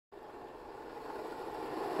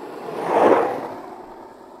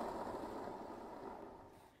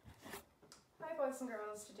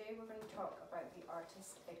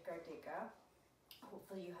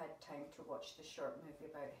hopefully you had time to watch the short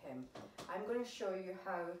movie about him. I'm going to show you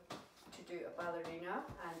how to do a ballerina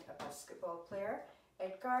and a basketball player.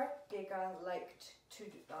 Edgar Degas liked to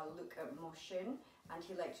look at motion, and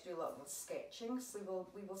he liked to do a lot of sketching. So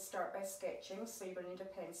we will start by sketching. So you're going to need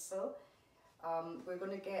a pencil. We're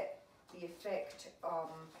going to get the effect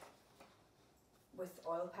with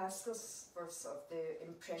oil pastels for sort of the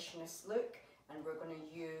impressionist look, and we're going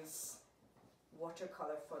to use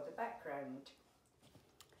watercolor for the background.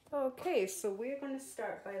 Okay, so we're going to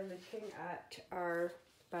start by looking at our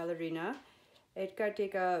ballerina. Edgar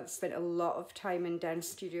Degas spent a lot of time in dance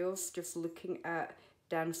studios just looking at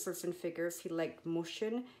dancers and figures. He liked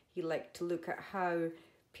motion. He liked to look at how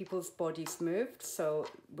people's bodies moved. So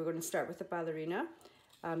we're going to start with the ballerina.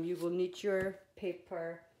 You will need your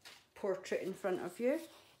paper portrait in front of you,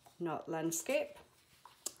 not landscape.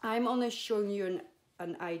 I'm only showing you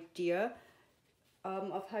an idea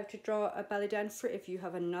of how to draw a ballet dancer. If you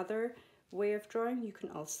have another way of drawing, you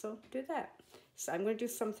can also do that. So I'm going to do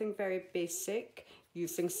something very basic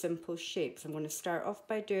using simple shapes. I'm going to start off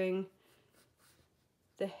by doing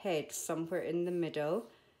the head somewhere in the middle,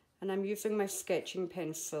 and I'm using my sketching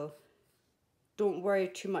pencil. Don't worry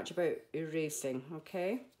too much about erasing,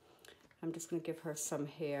 okay? I'm just going to give her some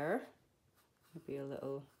hair, maybe a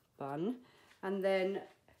little bun, and then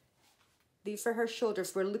these are her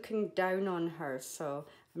shoulders. We're looking down on her, so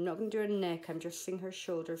I'm not going to do her neck. I'm just seeing her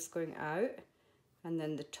shoulders going out, and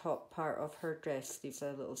then the top part of her dress. These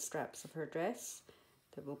are little straps of her dress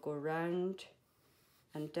that will go round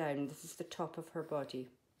and down. This is the top of her body.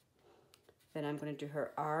 Then I'm going to do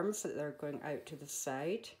her arms so that they're going out to the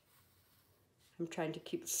side. I'm trying to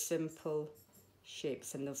keep simple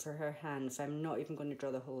shapes, and those are her hands. I'm not even going to draw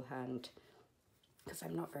the whole hand because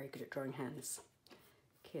I'm not very good at drawing hands.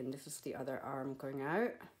 Okay, and this is the other arm going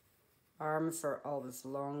out. Arms are always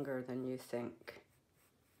longer than you think.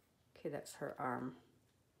 Okay, that's her arm.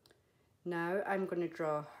 Now I'm going to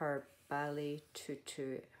draw her ballet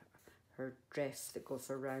tutu, her dress that goes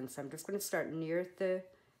around. So I'm just going to start near the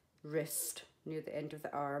wrist, near the end of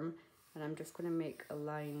the arm, and I'm just going to make a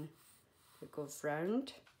line that goes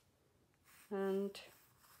round and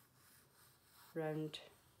round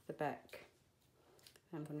the back.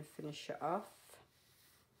 I'm going to finish it off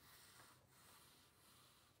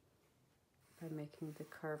by making the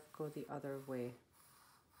curve go the other way.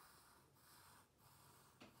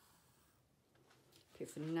 Okay,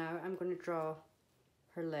 so now I'm going to draw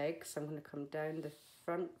her legs. I'm going to come down the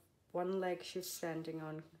front. One leg she's standing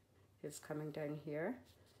on is coming down here,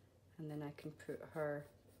 and then I can put her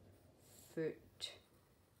foot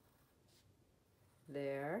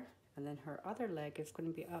there, and then her other leg is going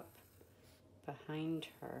to be up behind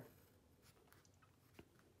her.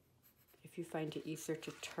 If you find it easier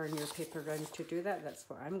to turn your paper around to do that, that's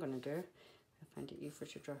what I'm going to do. I find it easier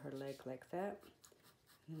to draw her leg like that,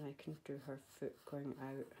 and then I can do her foot going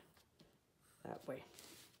out that way.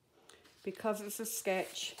 Because it's a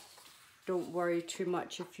sketch, don't worry too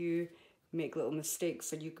much if you make little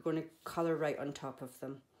mistakes, and you're going to colour right on top of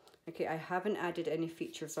them. Okay, I haven't added any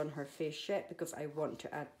features on her face yet because I want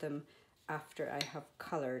to add them after I have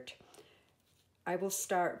coloured. I will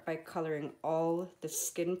start by colouring all the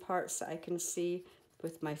skin parts that I can see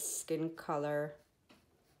with my skin colour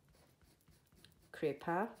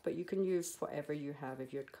craypa, but you can use whatever you have.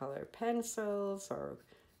 If you'd colour pencils or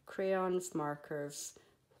crayons, markers,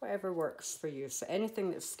 whatever works for you. So anything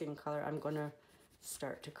that's skin colour, I'm going to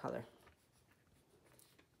start to colour.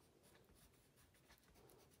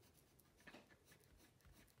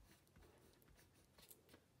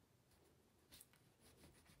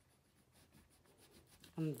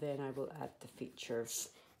 And then I will add the features.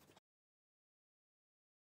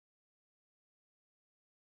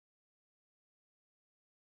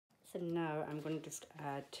 So now I'm going to just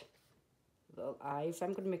add little eyes.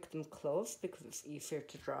 I'm going to make them close because it's easier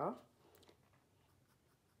to draw.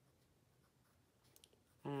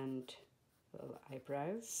 And little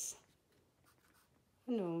eyebrows,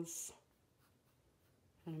 a nose,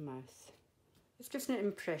 and a mouth. It's just an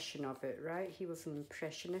impression of it, right? He was an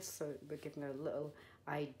impressionist, so we're giving a little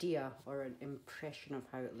idea or an impression of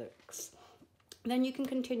how it looks. Then you can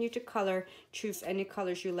continue to colour, choose any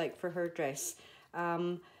colours you like for her dress.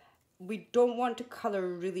 We don't want to colour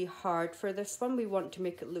really hard for this one. We want to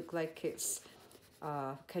make it look like it's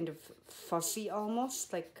kind of fuzzy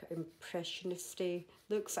almost, like impressionist-y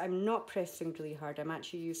looks. I'm not pressing really hard. I'm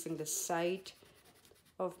actually using the side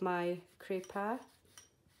of my craypa.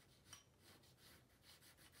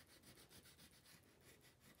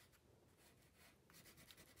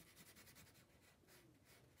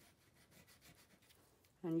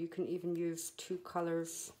 And you can even use two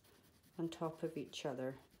colours on top of each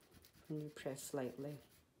other when you press lightly.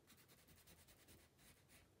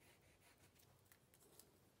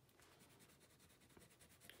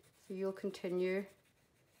 So you'll continue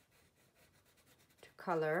to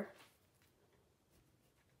colour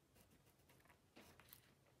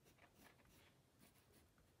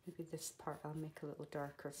maybe this part I'll make a little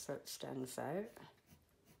darker so it stands out.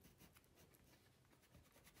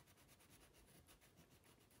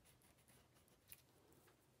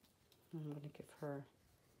 I'm going to give her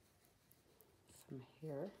some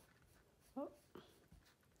hair. Oh.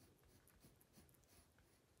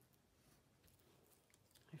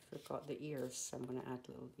 I forgot the ears, so I'm going to add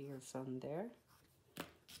little ears on there.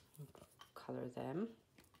 Colour them.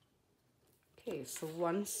 Okay, so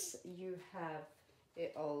once you have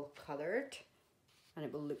it all coloured, and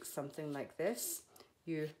it will look something like this,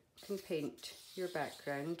 you can paint your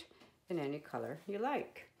background in any colour you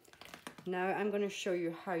like. Now I'm going to show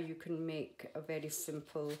you how you can make a very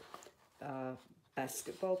simple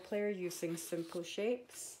basketball player using simple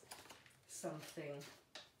shapes. Something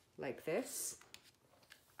like this.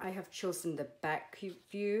 I have chosen the back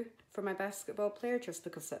view for my basketball player just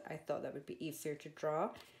because I thought that would be easier to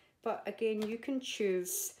draw. But again, you can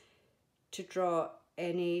choose to draw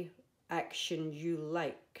any action you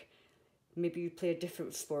like. Maybe you play a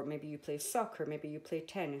different sport, maybe you play soccer, maybe you play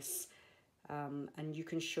tennis. And you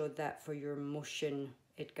can show that for your motion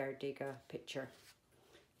Edgar Degas picture.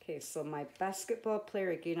 Okay, so my basketball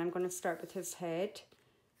player, again, I'm going to start with his head.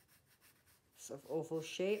 Sort of oval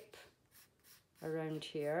shape around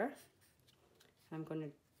here. I'm going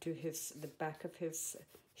to do the back of his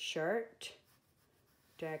shirt.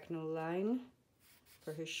 Diagonal line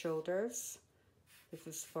for his shoulders. This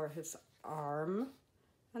is for his arm.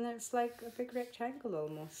 And it's like a big rectangle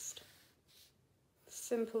almost.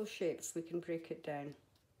 Simple shapes, we can break it down.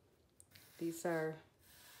 These are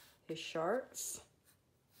his shorts.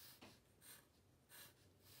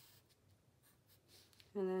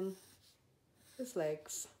 And then his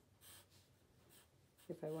legs.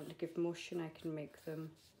 If I want to give motion, I can make them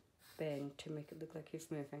bend to make it look like he's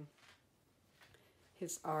moving.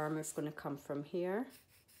 His arm is going to come from here.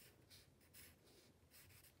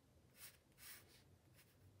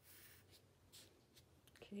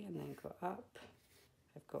 Okay, and then go up.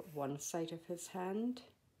 I've got one side of his hand,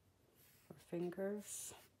 or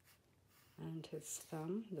fingers, and his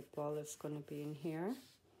thumb. The ball is going to be in here.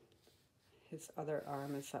 His other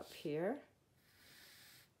arm is up here.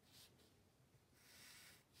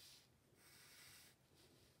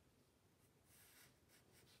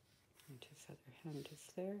 And his other hand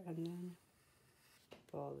is there, and then the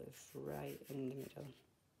ball is right in the middle.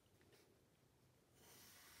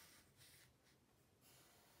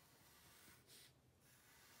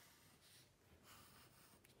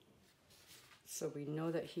 So we know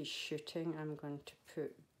that he's shooting. I'm going to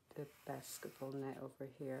put the basketball net over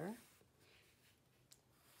here.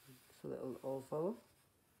 It's a little oval.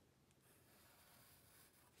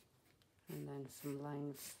 And then some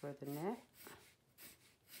lines for the net.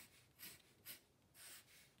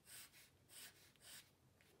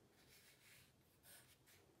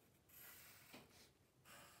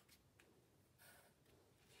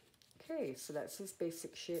 Okay, so that's his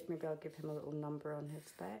basic shape. Maybe I'll give him a little number on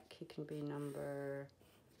his back. He can be number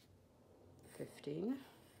 15.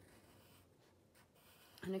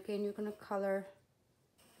 And again, you're going to colour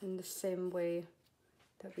in the same way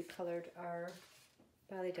that we coloured our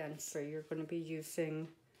ballet dancer. You're going to be using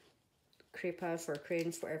crepas or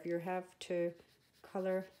crayons, whatever you have, to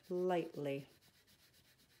colour lightly.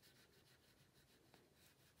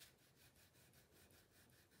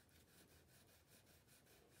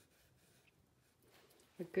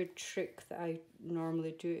 A good trick that I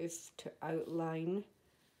normally do is to outline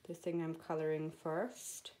the thing I'm colouring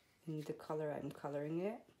first in the colour I'm colouring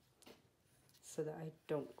it, so that I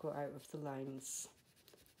don't go out of the lines,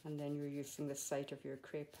 and then you're using the side of your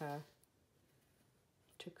crepa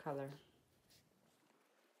to colour.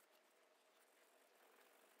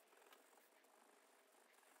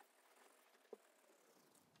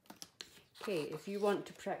 Okay, if you want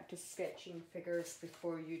to practice sketching figures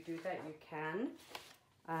before you do that, you can.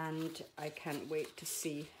 And I can't wait to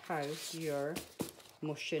see how your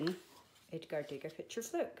motion Edgar Degas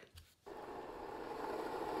pictures look.